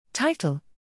Title: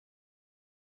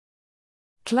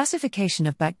 Classification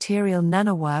of bacterial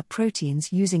nanowire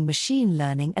proteins using machine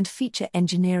learning and feature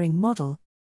engineering model.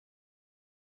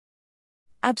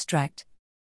 Abstract: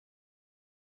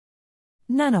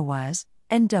 Nanowires,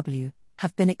 NW,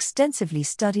 have been extensively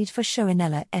studied for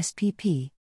Schoenella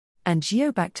spp. And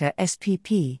Geobacter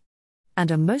spp.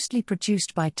 And are mostly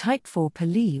produced by type 4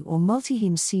 Pali or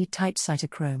multiheme C-type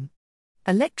cytochrome.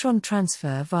 Electron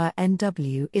transfer via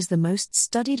NW is the most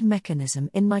studied mechanism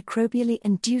in microbially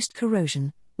induced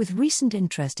corrosion, with recent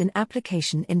interest in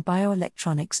application in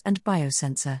bioelectronics and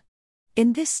biosensor.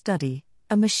 In this study,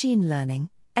 a machine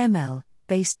learning (ML)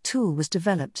 based tool was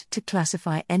developed to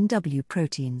classify NW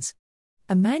proteins.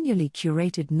 A manually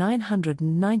curated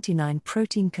 999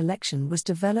 protein collection was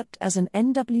developed as an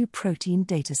NW protein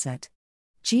dataset.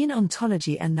 Gene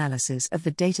ontology analysis of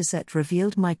the dataset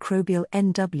revealed microbial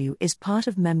NW is part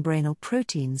of membranal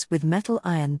proteins with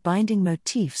metal-ion binding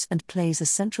motifs and plays a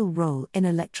central role in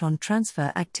electron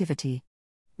transfer activity.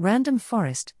 Random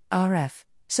forest, RF,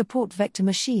 support vector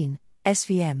machine,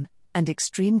 SVM, and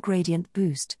extreme gradient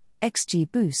boost,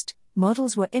 XGBoost,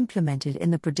 models were implemented in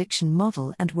the prediction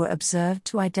model and were observed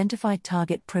to identify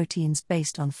target proteins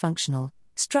based on functional,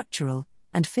 structural,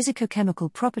 and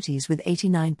physicochemical properties with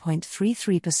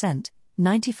 89.33%,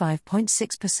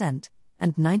 95.6%,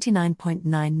 and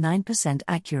 99.99%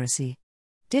 accuracy.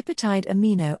 Dipeptide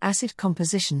amino acid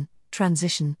composition,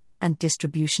 transition, and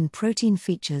distribution protein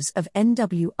features of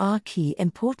NW are key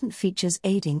important features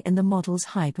aiding in the model's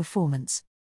high performance.